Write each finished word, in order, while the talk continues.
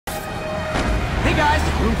Hey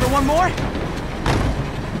guys, room for one more?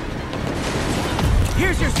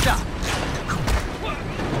 Here's your stuff.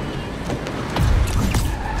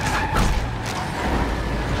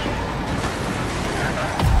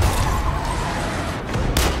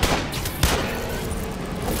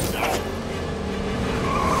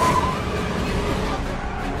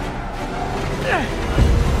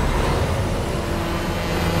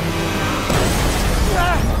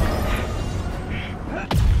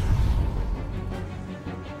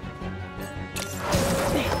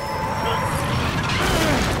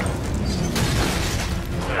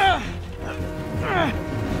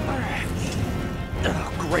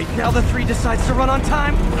 Great, now the 3 decides to run on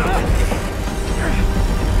time.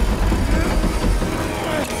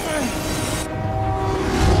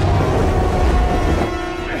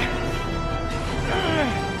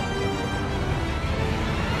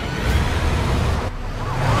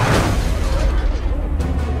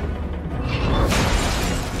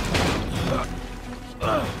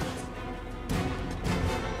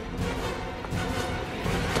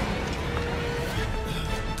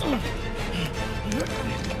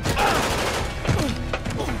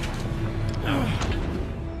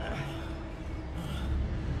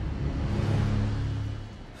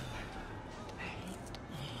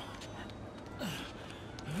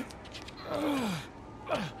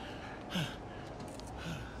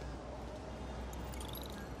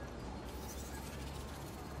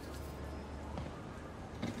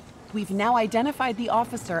 We've now identified the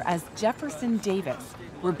officer as Jefferson Davis.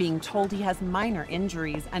 We're being told he has minor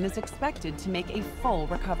injuries and is expected to make a full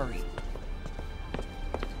recovery.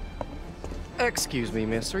 Excuse me,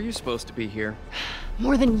 miss. Are you supposed to be here?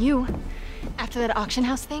 More than you. After that auction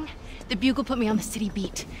house thing, the Bugle put me on the city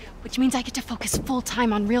beat, which means I get to focus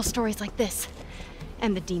full-time on real stories like this.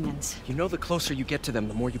 And the demons. You know the closer you get to them,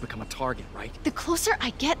 the more you become a target, right? The closer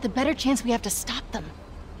I get, the better chance we have to stop them.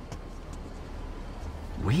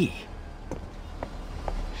 We?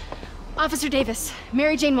 Officer Davis,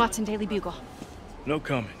 Mary Jane Watson, Daily Bugle. No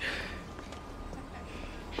comment.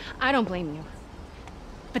 I don't blame you.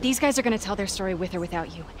 But these guys are gonna tell their story with or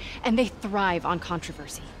without you, and they thrive on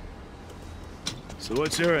controversy. So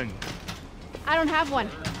what's your end? I don't have one.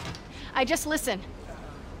 I just listen.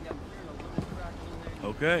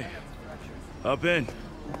 Okay. Hop in.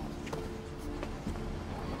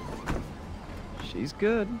 She's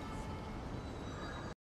good.